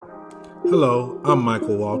Hello, I'm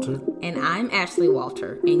Michael Walter. And I'm Ashley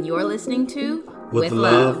Walter, and you're listening to With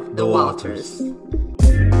Love, the Walters.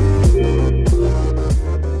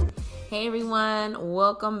 Hey everyone,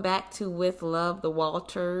 welcome back to With Love, the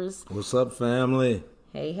Walters. What's up, family?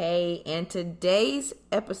 Hey, and today's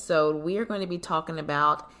episode, we are going to be talking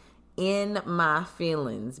about in my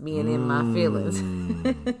feelings, being in my feelings.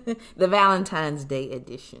 The Valentine's Day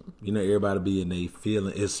edition. You know, everybody be in their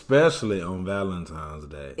feeling, especially on Valentine's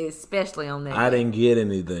Day. Especially on that I day. didn't get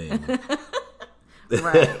anything.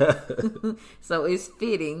 Right. So it's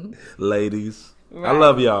fitting. Ladies, Right. I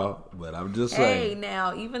love y'all, but I'm just Hey, saying.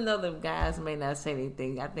 now, even though the guys may not say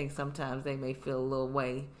anything, I think sometimes they may feel a little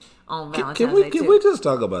way on Valentine's Day, Can too. we just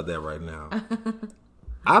talk about that right now?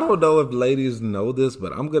 I don't know if ladies know this,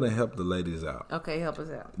 but I'm going to help the ladies out. Okay, help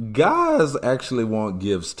us out. Guys actually want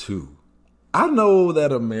gifts too. I know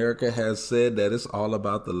that America has said that it's all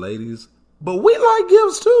about the ladies, but we like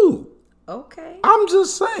gifts too. Okay. I'm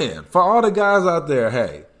just saying, for all the guys out there,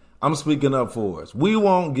 hey, I'm speaking up for us. We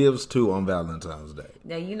want gifts too on Valentine's Day.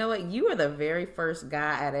 Now, you know what? You are the very first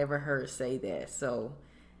guy I'd ever heard say that. So,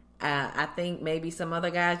 I think maybe some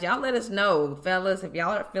other guys, y'all let us know, fellas, if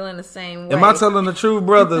y'all are feeling the same way. Am I telling the truth,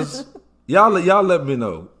 brothers? y'all let me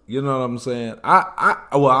know. You know what I'm saying? I'm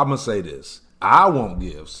gonna say this. I want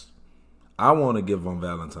gifts. I want to give on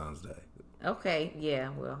Valentine's Day. Okay, yeah,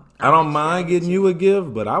 well. I don't mind getting you a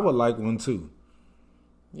gift, but I would like one too.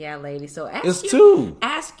 Yeah, ladies. So It's two.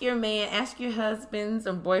 Ask your man, ask your husbands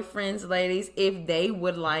or boyfriends, ladies, if they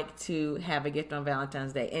would like to have a gift on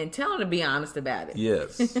Valentine's Day, and tell them to be honest about it.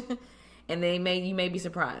 Yes. And you may be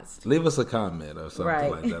surprised. Leave us a comment or something Right.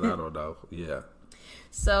 like that. I don't know. Yeah.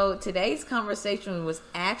 So today's conversation was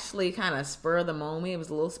actually kind of spur of the moment. It was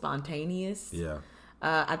a little spontaneous. Yeah.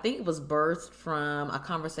 I think it was birthed from a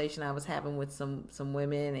conversation I was having with some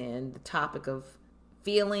women, and the topic of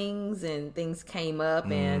feelings and things came up,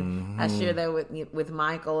 and I shared that with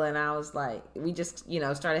Michael, and I was like, we just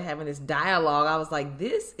started having this dialogue. I was like,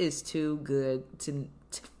 this is too good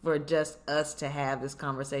for just us to have this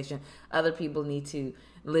conversation. Other people need to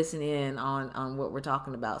listen in on what we're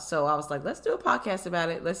talking about. So I was like, let's do a podcast about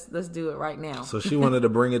it. Let's do it right now. So she wanted to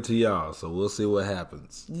bring it to y'all. So we'll see what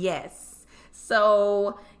happens. Yes.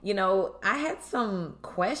 So, I had some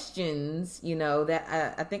questions,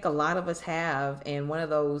 that I think a lot of us have. And one of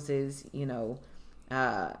those is,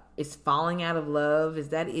 is falling out of love. Is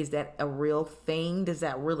that a real thing? Does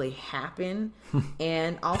that really happen?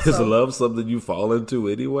 And also, Is love something you fall into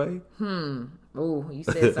anyway? Oh, you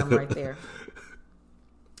said something right there.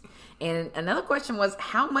 And another question was,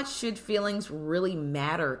 how much should feelings really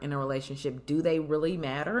matter in a relationship? Do they really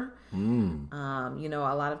matter? A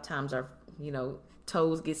lot of times our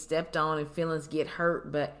toes get stepped on and feelings get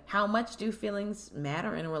hurt, but how much do feelings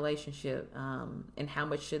matter in a relationship? And how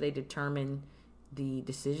much should they determine the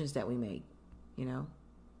decisions that we make?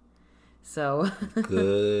 So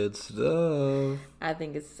Good stuff. I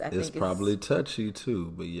think it's probably touchy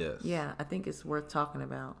too, but yes. Yeah, I think it's worth talking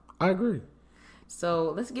about. I agree.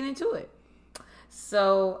 So let's get into it.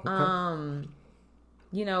 So, Okay.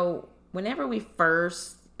 Whenever we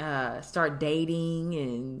first start dating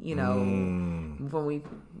and, when we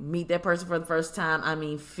meet that person for the first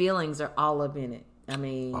time, feelings are all up in it.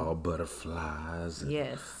 All butterflies. And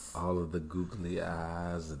yes. all of the googly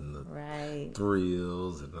eyes and the Right.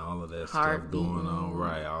 thrills and all of that Heart stuff going on.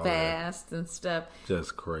 Right. All fast and stuff. that.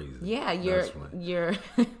 Just crazy. Yeah, your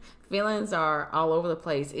feelings are all over the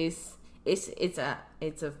place. It's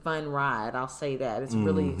a fun ride. I'll say that. It's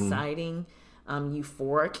really exciting.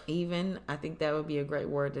 Euphoric even. I think that would be a great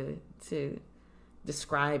word to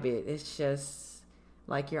describe it. It's just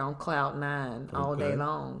like you're on cloud nine all day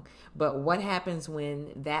long. But what happens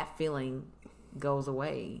when that feeling goes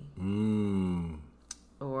away?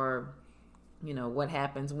 Or, what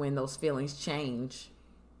happens when those feelings change?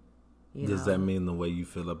 Does that mean the way you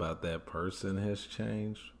feel about that person has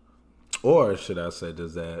changed? Or should I say,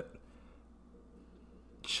 does that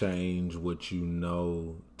change what you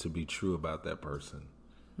know to be true about that person?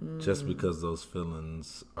 Just because those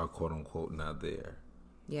feelings are quote unquote not there.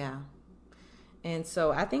 Yeah. And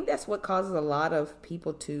so I think that's what causes a lot of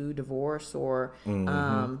people to divorce or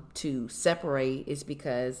to separate, is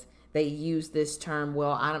because they use this term,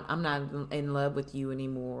 well, I'm not in love with you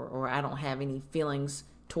anymore, or I don't have any feelings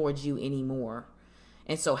towards you anymore.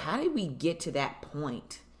 And so how did we get to that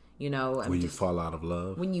point? When you fall out of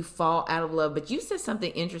love. When you fall out of love. But you said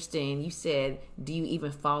something interesting. You said, do you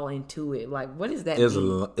even fall into it? Like, what does that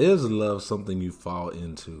mean? Is love something you fall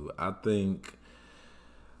into? I think,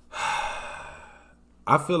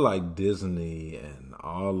 I feel like Disney and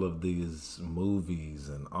all of these movies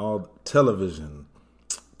and all television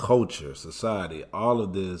culture, society, all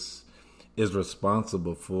of this is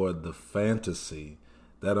responsible for the fantasy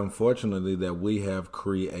that unfortunately that we have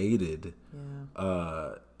created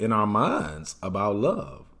in our minds about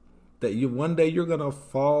love. That one day you're gonna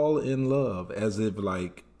fall in love as if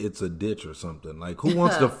like it's a ditch or something. Like who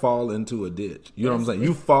wants to fall into a ditch? You know what I'm saying?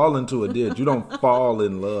 You fall into a ditch. You don't fall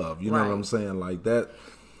in love. You know what I'm saying? Like that.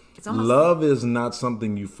 Love is not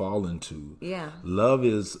something you fall into. Yeah. Love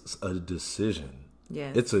is a decision.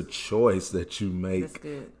 Yes. It's a choice that you make. That's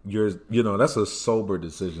good. That's a sober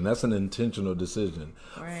decision. That's an intentional decision.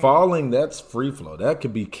 Right. Falling, that's free flow. That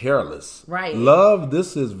could be careless. Right. Love,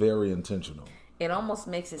 this is very intentional. It almost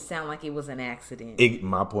makes it sound like it was an accident.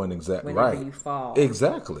 My point exactly. Whenever Right. you fall.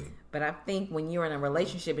 Exactly. But I think when you're in a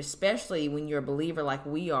relationship, especially when you're a believer like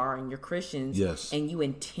we are and you're Christians, yes, and you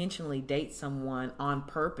intentionally date someone on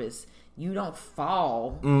purpose, you don't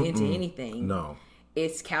fall into anything. No.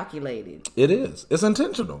 It's calculated. It is. It's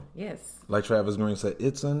intentional. Yes. Like Travis Green said,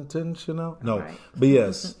 it's intentional. No. Right. But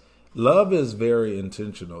yes, love is very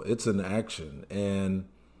intentional. It's an action. And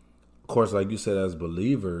of course, like you said, as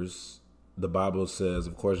believers, the Bible says,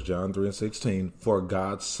 of course, John 3:16, for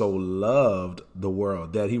God so loved the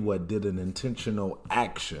world that he did an intentional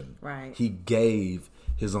action. Right. He gave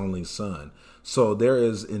his only son. So there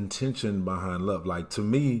is intention behind love. Like to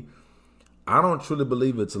me, I don't truly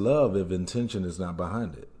believe it's love if intention is not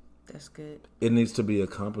behind it. That's good. It needs to be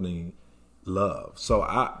accompanying love. So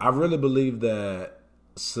I really believe that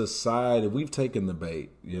society, we've taken the bait,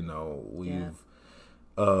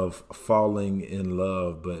 of falling in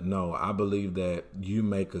love. But no, I believe that you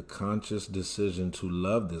make a conscious decision to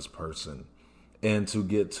love this person. And to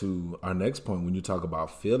get to our next point, when you talk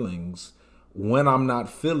about feelings, when I'm not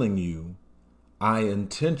feeling you, I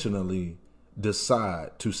intentionally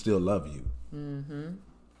decide to still love you. Mm-hmm.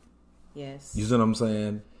 Yes. You see what I'm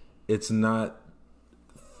saying? It's not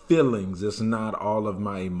feelings. It's not all of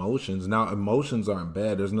my emotions. Now, emotions aren't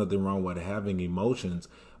bad. There's nothing wrong with having emotions.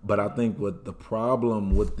 But I think what the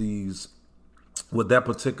problem with that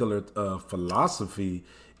particular philosophy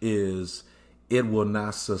is, it will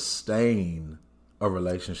not sustain a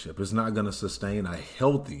relationship. It's not going to sustain a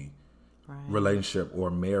healthy relationship or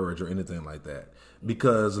marriage or anything like that.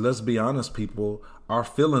 Because let's be honest, people, our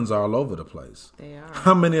feelings are all over the place. They are.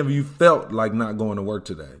 How many of you felt like not going to work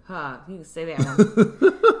today? You can say that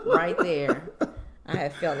one right there. I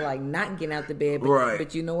have felt like not getting out the bed,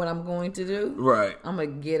 but you know what I'm going to do? Right. I'm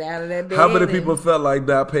going to get out of that bed. How many people felt like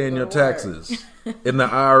not paying your taxes and the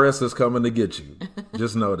IRS is coming to get you?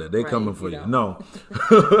 Just know that. They're coming for you. No.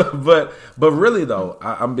 but really, though,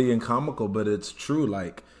 I'm being comical, but it's true.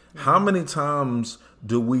 Like, how many times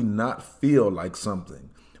do we not feel like something,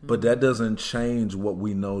 but that doesn't change what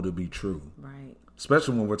we know to be true? Right.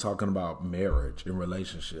 Especially when we're talking about marriage and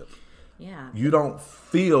relationship. Yeah. You don't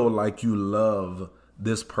feel like you love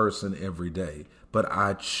this person every day, but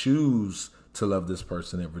I choose to love this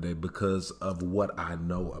person every day because of what I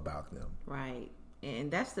know about them. Right.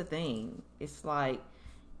 And that's the thing. It's like,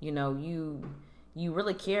 you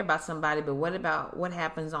really care about somebody, but what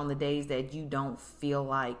happens on the days that you don't feel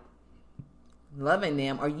like loving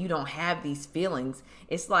them or you don't have these feelings?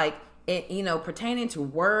 It's like, pertaining to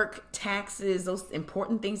work, taxes, those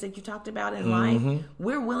important things that you talked about in life,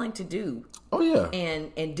 we're willing to do. Oh, yeah.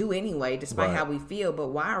 And do anyway, despite how we feel. But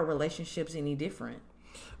why are relationships any different?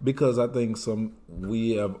 Because I think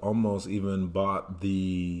we have almost even bought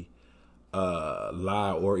the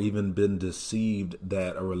lie or even been deceived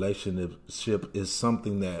that a relationship is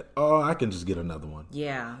something that, I can just get another one.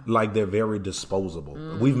 Yeah. Like they're very disposable.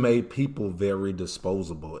 We've made people very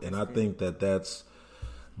disposable. And I think that's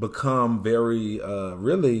become very,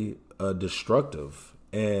 really destructive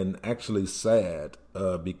and actually sad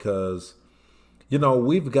because,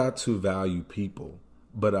 we've got to value people.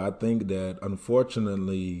 But I think that,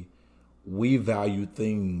 unfortunately, we value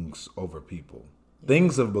things over people. Yeah.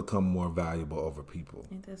 Things have become more valuable over people.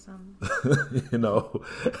 Ain't that something?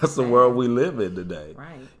 That's the world we live in today.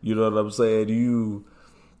 Right. You know what I'm saying? You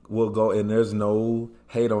will go, and there's no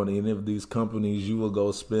hate on any of these companies. You will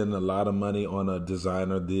go spend a lot of money on a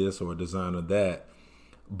designer this or a designer that.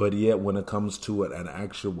 But yet when it comes to an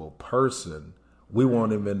actual person, we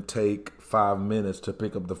won't even take 5 minutes to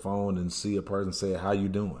pick up the phone and see a person say, how you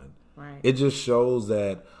doing? Right. It just shows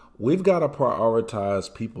that we've got to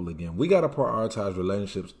prioritize people again. We got to prioritize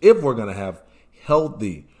relationships if we're going to have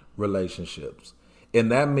healthy relationships.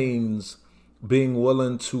 And that means being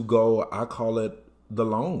willing to go, I call it the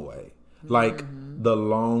long way, like the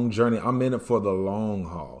long journey. I'm in it for the long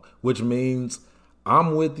haul, which means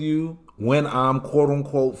I'm with you when I'm quote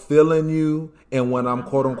unquote feeling you and when I'm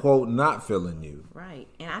quote unquote not feeling you. Right.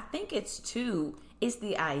 And I think it's too It's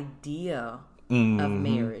the idea of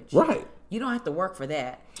marriage. Right. You don't have to work for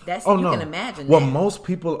that. That's Oh, you no. can imagine Well, that. most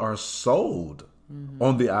people are sold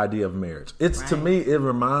on the idea of marriage. It's to Right. me, it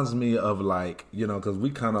reminds me of like, because we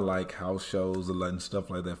kind of like house shows and stuff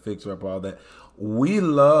like that, Fixer Up, all that. We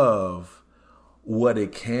love what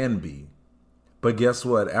it can be. But guess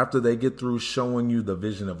what? After they get through showing you the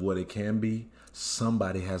vision of what it can be,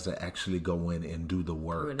 somebody has to actually go in and do the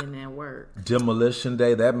work. Put in that work. Demolition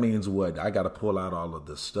day, that means what? I got to pull out all of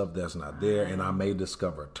the stuff that's not there, and I may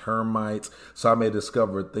discover termites. So I may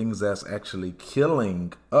discover things that's actually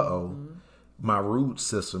killing, my root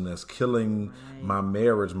system, that's killing my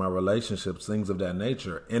marriage, my relationships, things of that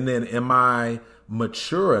nature. And then am I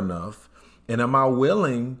mature enough, and am I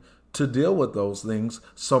willing to deal with those things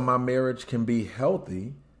so my marriage can be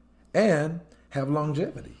healthy and have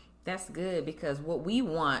longevity? That's good, because what we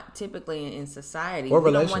want typically in society, Or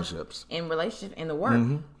we don't relationships. want, in relationship in the work,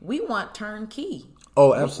 we want turnkey.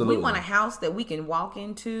 Oh, absolutely. We want a house that we can walk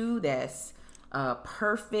into that's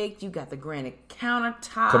perfect. You got the granite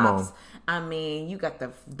countertops. Come on. I mean, you got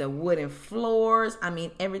the wooden floors. I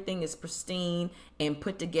mean, everything is pristine and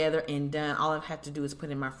put together and done. All I have to do is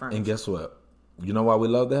put in my furniture. And guess what? You know why we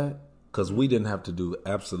love that? Because we didn't have to do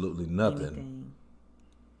absolutely nothing. Anything.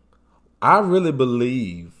 I really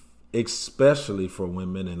believe, especially for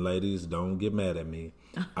women, and ladies, don't get mad at me,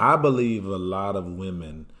 I believe a lot of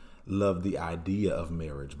women love the idea of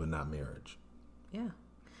marriage, but not marriage. Yeah.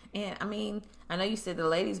 And I mean, I know you said the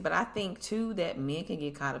ladies, but I think too that men can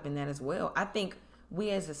get caught up in that as well. I think we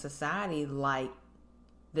as a society like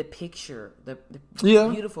the picture, the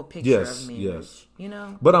beautiful picture of marriage. Yes. You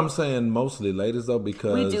know? But I'm saying mostly ladies, though,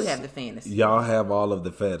 because We do have the fantasy. y'all have all of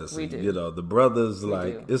the fantasy. We do. The brothers,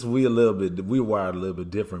 we wired a little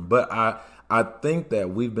bit different. But I think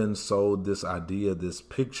that we've been sold this idea, this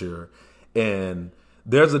picture, and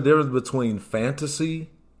there's a difference between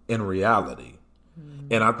fantasy and reality.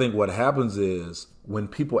 And I think what happens is when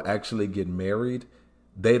people actually get married,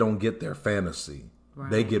 they don't get their fantasy. Right.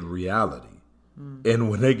 They get reality. And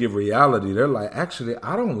when they get reality, they're like, actually,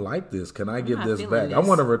 I don't like this. Can I give this back? this. I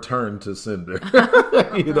want to return to sender.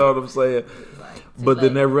 You know what I'm saying? Like, But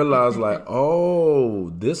then they realize like, oh,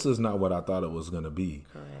 this is not what I thought it was going to be.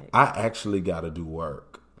 Correct. I actually got to do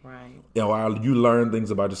work. Right. You learn things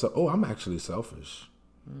about yourself. Oh, I'm actually selfish.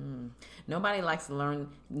 Nobody likes to learn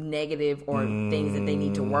negative or things that they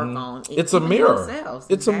need to work on. It's a Even mirror. themselves.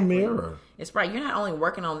 It's a Exactly. mirror. It's right. You're not only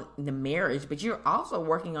working on the marriage, but you're also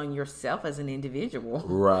working on yourself as an individual.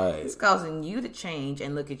 Right. It's causing you to change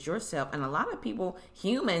and look at yourself. And a lot of people,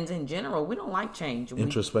 humans in general, we don't like change.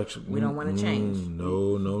 Introspection. We don't want to change.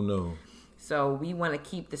 No. So we want to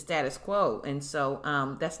keep the status quo. And so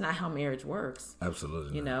that's not how marriage works.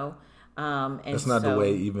 Absolutely. You not. know? And That's not the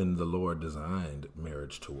way even the Lord designed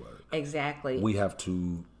marriage to work. Exactly. We have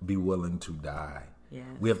to be willing to die. Yes.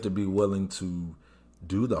 We have to be willing to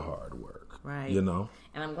do the hard work. Right. You know?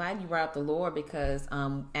 And I'm glad you brought up the Lord, because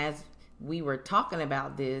as we were talking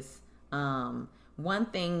about this, one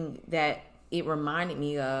thing that it reminded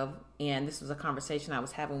me of, and this was a conversation I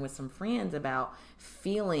was having with some friends about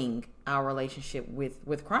feeling our relationship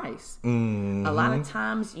with Christ. Mm-hmm. A lot of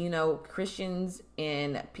times, Christians,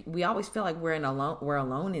 and we always feel like we're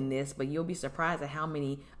alone in this, but you'll be surprised at how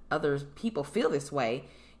many other people feel this way.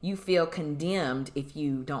 You feel condemned if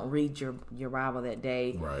you don't read your Bible that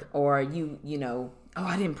day, right? Or oh,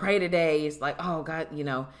 I didn't pray today. It's like, oh God,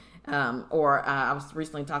 I was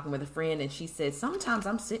recently talking with a friend, and she said, sometimes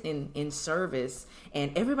I'm sitting in service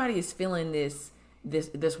and everybody is feeling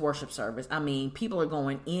this worship service. I mean, people are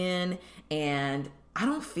going in and I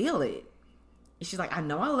don't feel it. She's like, I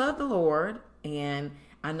know I love the Lord and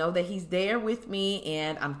I know that he's there with me,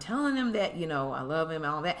 and I'm telling him that, I love him and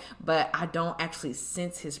all that, but I don't actually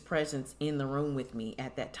sense his presence in the room with me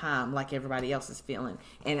at that time like everybody else is feeling.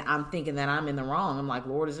 And I'm thinking that I'm in the wrong. I'm like,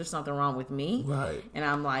 Lord, is there something wrong with me? Right. And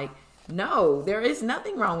I'm like, no, there is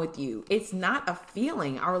nothing wrong with you. It's not a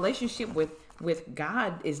feeling. Our relationship with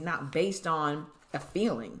God is not based on a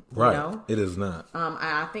feeling. Right. You know? It is not.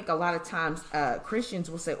 I think a lot of times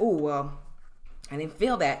Christians will say, oh, well, I didn't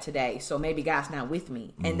feel that today, so maybe God's not with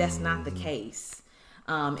me. And that's not the case.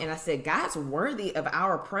 And I said, God's worthy of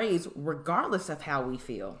our praise regardless of how we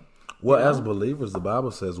feel. Well, as believers, the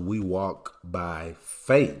Bible says we walk by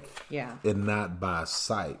faith, Yeah. and not by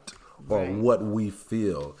sight or Right. what we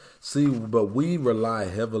feel. See, but we rely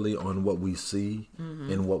heavily on what we see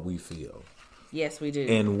and what we feel. Yes, we do.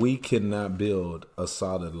 And we cannot build a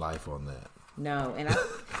solid life on that. No, and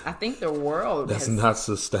I think the world That's has, not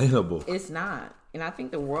sustainable. It's not. And I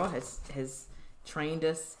think the world has trained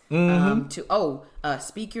us to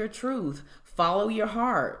speak your truth, follow your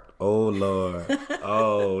heart. Oh, Lord.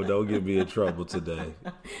 Oh, don't get me in trouble today.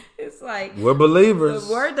 It's like We're believers.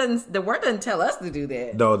 The word doesn't tell us to do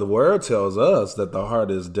that. No, the word tells us that the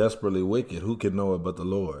heart is desperately wicked. Who can know it but the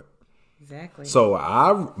Lord? Exactly.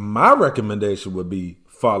 So my recommendation would be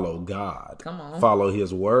follow God. Come on. Follow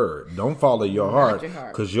his word. Don't follow your heart,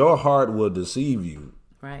 because your heart will deceive you,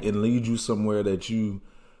 right, and lead you somewhere that you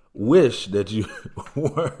wish that you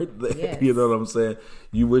weren't there. Yes. You know what I'm saying?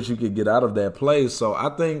 You wish you could get out of that place. So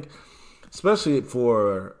I think, especially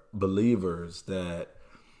for believers, that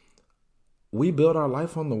we build our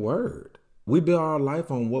life on the word. We build our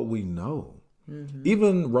life on what we know. Mm-hmm.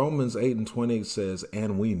 Even Romans 8:20 says,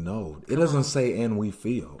 and we know. It doesn't say, and we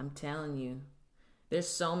feel. I'm telling you. There's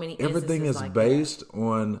so many Everything is like based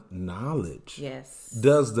on knowledge. Yes.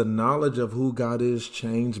 Does the knowledge of who God is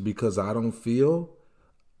change because I don't feel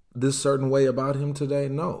this certain way about him today?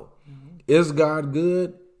 No. Mm-hmm. Is God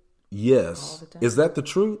good? Yes. Is that the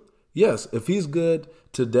truth? Yes. If he's good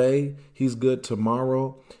today, he's good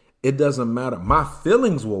tomorrow. It doesn't matter. My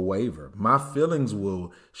feelings will waver. My feelings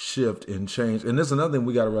will shift and change. And this is another thing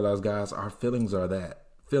we got to realize, guys. Our feelings are that.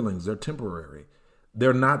 Feelings, they're temporary.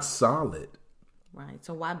 They're not solid. Right.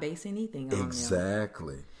 So why base anything on them?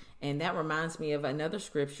 Exactly. And that reminds me of another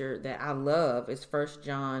scripture that I love. It's 1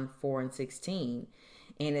 John 4:16.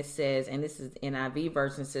 And it says, and this is NIV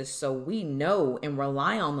version, says, so we know and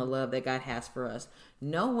rely on the love that God has for us.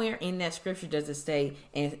 Nowhere in that scripture does it say,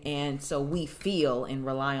 and so we feel and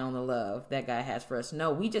rely on the love that God has for us.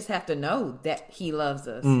 No, we just have to know that he loves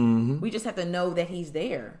us. Mm-hmm. We just have to know that he's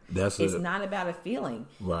there. It's not about a feeling.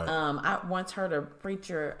 Right. I once heard a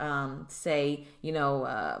preacher say,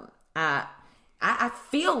 I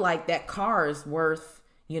feel like that car is worth,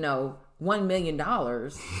 $1 million.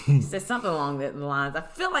 He said something along that lines. I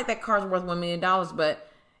feel like that car's worth $1 million, but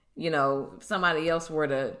if somebody else were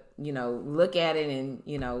to, look at it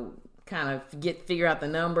and, kind of figure out the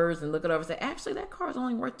numbers and look it over and say, actually, that car's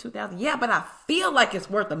only worth $2,000. Yeah, but I feel like it's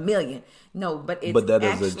worth $1 million. No, but that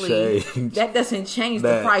doesn't change. That doesn't change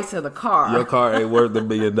the price of the car. Your car ain't worth $1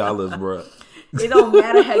 million, bro. It don't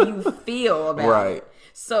matter how you feel about right. it.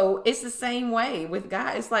 So it's the same way with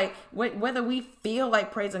God. It's like whether we feel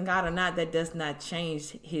like praising God or not, that does not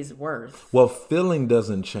change his worth. Well, feeling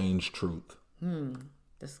doesn't change truth.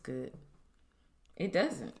 That's good. It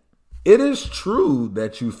doesn't. It is true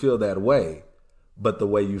that you feel that way, but the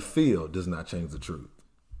way you feel does not change the truth.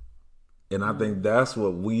 And I think that's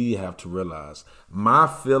what we have to realize. My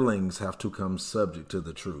feelings have to come subject to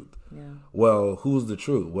the truth. Yeah. Well, who's the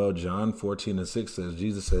truth? Well, John 14:6 says,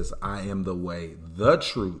 Jesus says, I am the way, the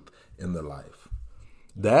truth, and the life.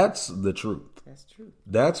 That's the truth. That's true.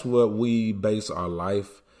 That's what we base our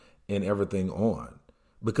life and everything on.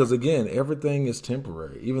 Because again, everything is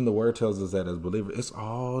temporary. Even the word tells us that as believers, it's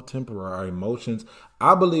all temporary. Our emotions.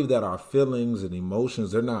 I believe that our feelings and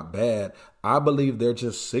emotions, they're not bad. I believe they're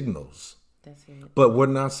just signals. That's it. But we're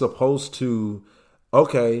not supposed to,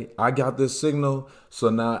 okay, I got this signal, so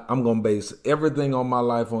now I'm going to base everything on my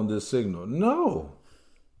life on this signal. No.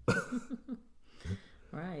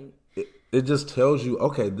 Right. It just tells you,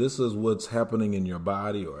 okay, this is what's happening in your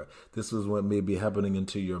body, or this is what may be happening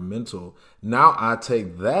into your mental. Now I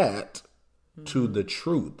take that to the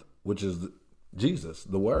truth, which is Jesus,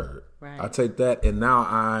 the word. Right. I take that, and now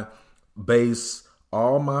I base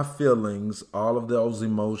all my feelings, all of those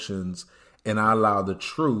emotions, and I allow the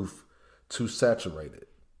truth to saturate it.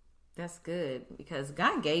 That's good, because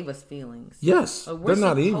God gave us feelings. Yes, they're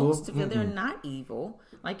not evil. They're not evil.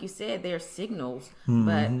 Like you said, they're signals,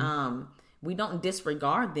 but we don't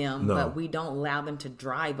disregard them, but we don't allow them to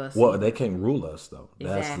drive us. Well, they can't rule us, though.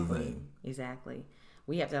 Exactly. That's the thing. Exactly.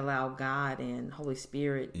 We have to allow God and Holy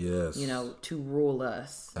Spirit, yes, to rule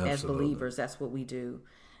us. Absolutely. As believers. That's what we do.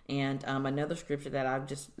 And another scripture that I've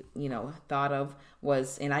just, thought of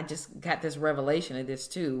was, and I just got this revelation of this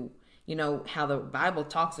too, how the Bible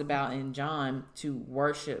talks about in John to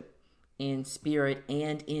worship in spirit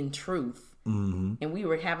and in truth. Mm-hmm. And we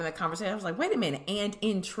were having a conversation. I was like, wait a minute. And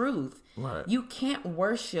in truth, right. You can't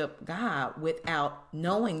worship God without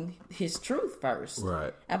knowing his truth first.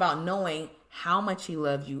 Right. About knowing how much he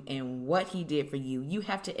loves you and what he did for you. You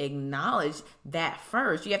have to acknowledge that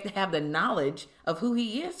first. You have to have the knowledge of who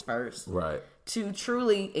he is first. Right. To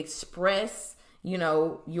truly express,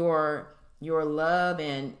 your love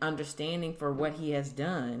and understanding for what he has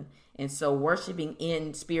done. And so worshiping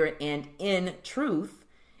in spirit and in truth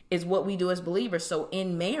is what we do as believers. So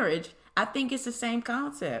in marriage, I think it's the same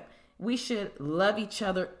concept. We should love each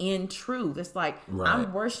other in truth. It's like, right. I'm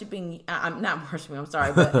not worshiping, I'm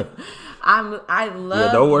sorry, but I love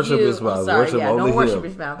you. Don't worship his spouse. Sorry, worship only don't worship him.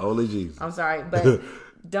 his spouse. Only Jesus. I'm sorry, but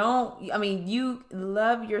You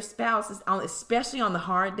love your spouse, especially on the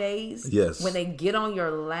hard days. Yes. When they get on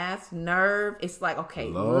your last nerve, it's like, okay,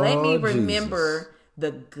 Lord let me remember Jesus.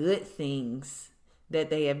 the good things that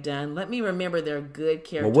they have done. Let me remember their good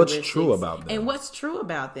characteristics. Well, what's true about them? And what's true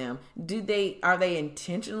about them? Are they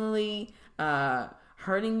intentionally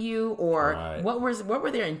hurting you, or Right. what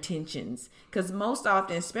were their intentions? Because most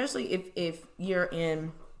often, especially if you're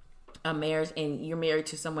in a marriage and you're married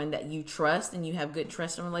to someone that you trust and you have good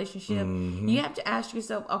trust and relationship, you have to ask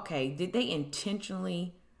yourself, okay, did they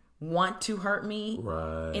intentionally want to hurt me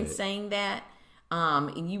Right. in saying that?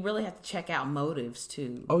 And you really have to check out motives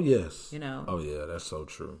too. Oh, yes. Oh yeah, that's so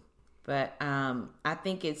true. But I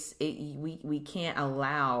think we can't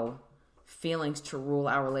allow feelings to rule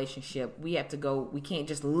our relationship. We have to go. We can't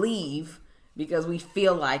just leave because we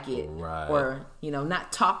feel like it, Right. or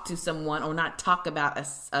not talk to someone or not talk about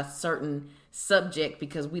a certain subject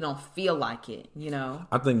because we don't feel like it.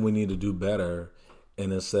 I think we need to do better,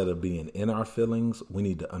 and instead of being in our feelings, we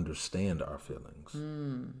need to understand our feelings.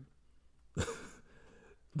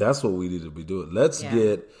 That's what we need to be doing. Let's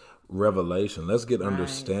get revelation. Let's get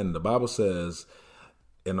understanding. The Bible says,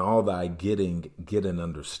 in all thy getting, get an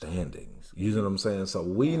understanding. You know what I'm saying? So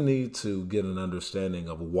we need to get an understanding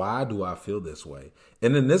of, why do I feel this way?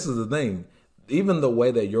 And then this is the thing, even the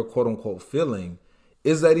way that you're quote unquote feeling,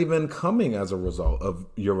 is that even coming as a result of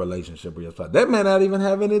your relationship with your spouse? That may not even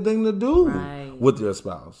have anything to do with your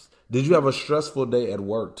spouse. Did you have a stressful day at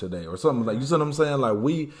work today or something like, you see what I'm saying? Like,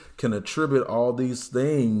 we can attribute all these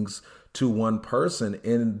things to one person.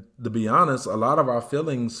 And to be honest, a lot of our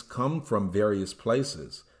feelings come from various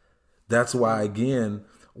places. That's why, again,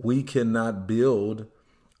 we cannot build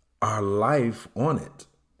our life on it.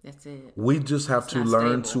 That's it. We just have to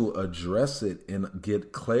learn stable. to address it and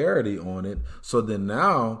get clarity on it. So then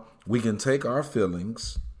now we can take our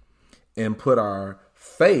feelings and put our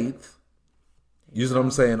faith, you know what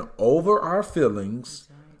I'm saying, over our feelings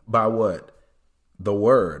by what? The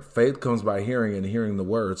word. Faith comes by hearing, and hearing the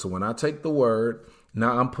word. So when I take the word,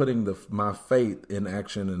 now I'm putting my faith in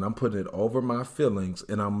action, and I'm putting it over my feelings,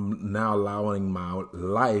 and I'm now allowing my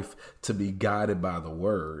life to be guided by the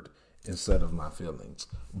word instead of my feelings,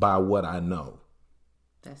 by what I know.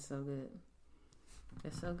 That's so good.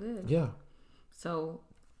 That's so good. Yeah. So,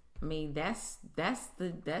 that's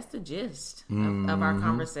the gist of our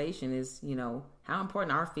conversation is, how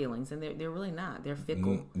important are feelings, and they're really not. They're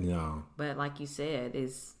fickle. No. But like you said,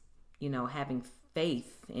 is having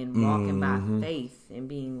faith and walking by faith and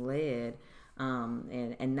being led,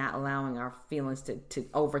 and not allowing our feelings to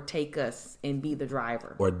overtake us and be the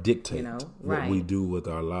driver or dictate what we do with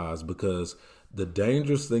our lives. Because the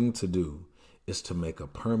dangerous thing to do is to make a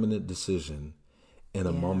permanent decision in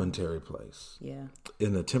a momentary place,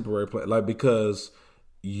 in a temporary place. Like, because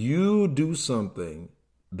you do something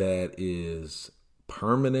that is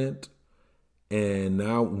permanent, and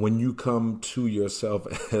now when you come to yourself,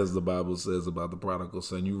 as the Bible says about the prodigal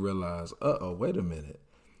son, you realize, wait a minute,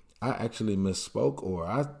 I actually misspoke,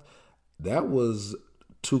 or that was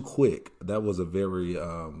too quick. That was a very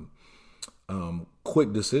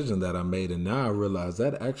quick decision that I made, and now I realize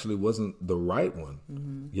that actually wasn't the right one.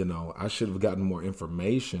 I should have gotten more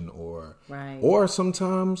information, or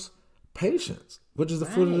sometimes patience, which is the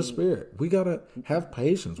fruit of the Spirit. We gotta have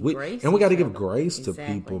patience. We gotta give grace to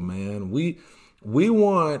people, man. We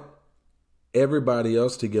want everybody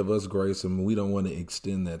else to give us grace, and we don't want to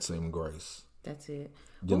extend that same grace. That's it.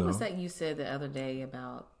 What was that you said the other day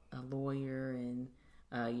about a lawyer and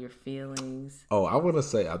your feelings? Oh, I want to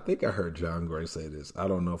say, I think I heard John Gray say this. I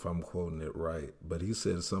don't know if I'm quoting it right, but he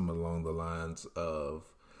said something along the lines of,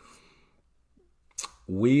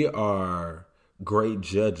 we are great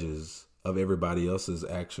judges of everybody else's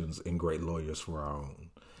actions and great lawyers for our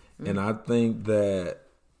own. And I think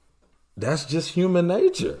that's just human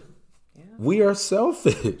nature. Yeah. We are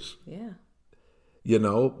selfish. Yeah.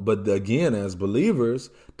 But again, as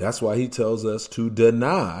believers, that's why he tells us to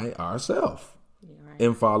deny ourselves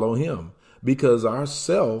and follow him, because our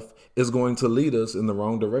self is going to lead us in the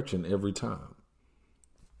wrong direction every time.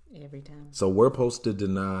 Every time. So we're supposed to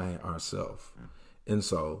deny ourselves. And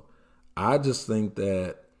so I just think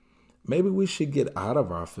that maybe we should get out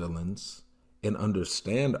of our feelings and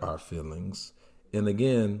understand our feelings. And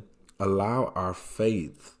again, allow our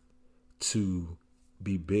faith to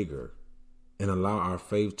be bigger, and allow our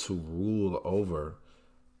faith to rule over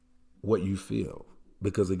what you feel.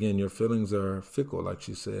 Because again, your feelings are fickle, like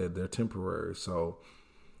she said, they're temporary. So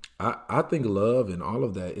I think love and all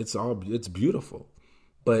of that, it's beautiful,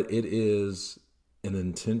 but it is an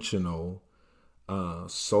intentional,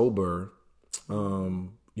 sober, you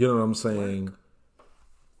know what I'm saying?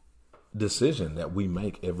 decision that we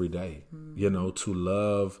make every day, you know, to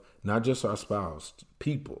love not just our spouse,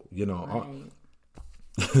 people, you know,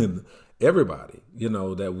 everybody, you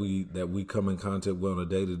know, that we come in contact with on a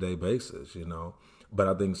day-to-day basis, you know. But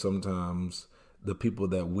I think sometimes the people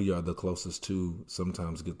that we are the closest to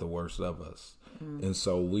sometimes get the worst of us. And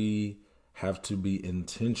so we have to be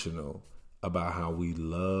intentional about how we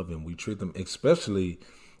love and we treat them, especially,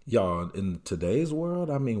 y'all, in today's world,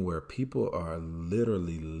 I mean, where people are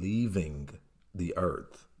literally leaving the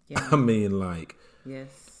earth. Yeah. I mean, like,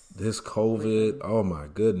 this COVID, oh my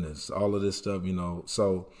goodness, all of this stuff, you know.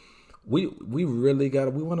 So we really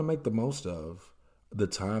we want to make the most of the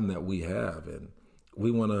time that we have. And we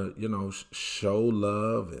want to, you know, show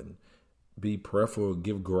love and be prayerful,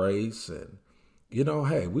 give grace. And, you know,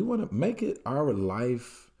 hey, we want to make it our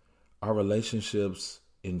life, our relationships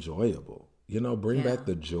enjoyable. You know, bring back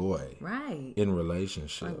the joy in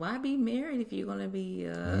relationship. Like, why be married if you're going to be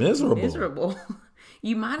miserable?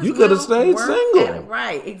 You might as you could have stayed single.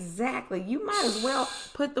 Right, exactly. You might as well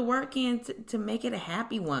put the work in to make it a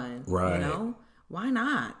happy one. Right. You know? Why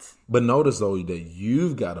not? But notice, though, that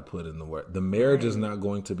you've got to put in the work. The marriage is not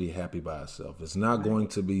going to be happy by itself. It's not going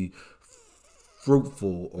to be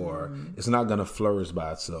fruitful, or it's not going to flourish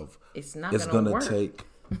by itself. It's not going to take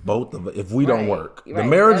both of us if we don't work. The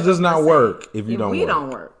marriage does not work if you don't work. If we don't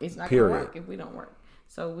work. It's not going to work if we don't work.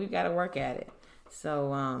 So we've got to work at it.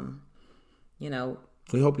 So, you know.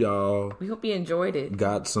 We hope you enjoyed it.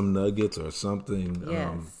 Got some nuggets or something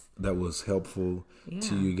that was helpful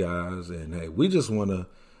to you guys. And hey, we just want to,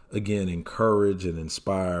 again, encourage and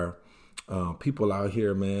inspire people out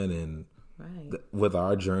here, man, and with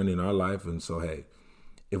our journey in our life. And so, hey,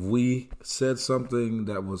 if we said something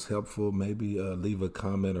that was helpful, maybe leave a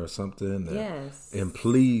comment or something. And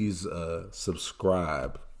please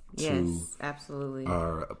subscribe to absolutely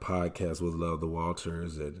our podcast with Love the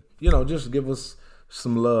Walters. And, you know, just give us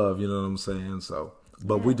some love, you know what I'm saying? So,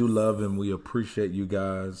 but we do love and we appreciate you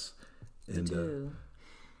guys. And, we do.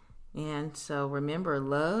 And so remember,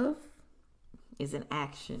 love is an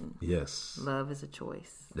action. Yes. Love is a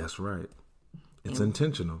choice. That's right. It's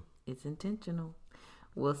intentional. It's intentional.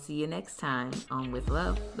 We'll see you next time on With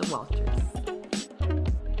Love, the Walters.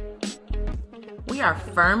 We are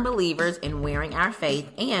firm believers in wearing our faith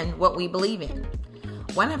and what we believe in.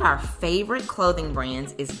 One of our favorite clothing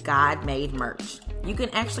brands is God Made Merch. You can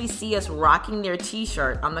actually see us rocking their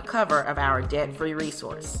t-shirt on the cover of our debt-free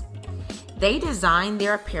resource. They designed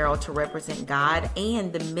their apparel to represent God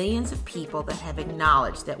and the millions of people that have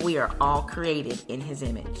acknowledged that we are all created in His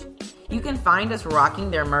image. You can find us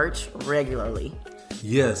rocking their merch regularly.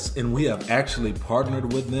 Yes, and we have actually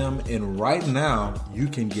partnered with them, and right now you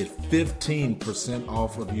can get 15%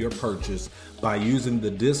 off of your purchase by using the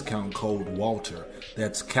discount code WALTER.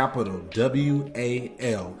 That's capital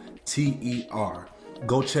WALTER.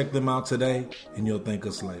 Go check them out today, and you'll thank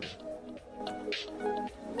us later.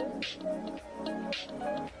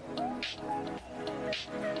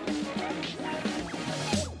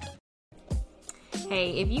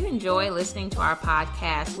 Hey, if you enjoy listening to our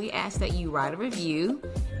podcast, we ask that you write a review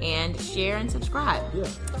and share and subscribe.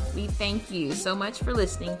 We thank you so much for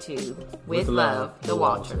listening to With Love, the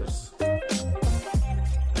Walters.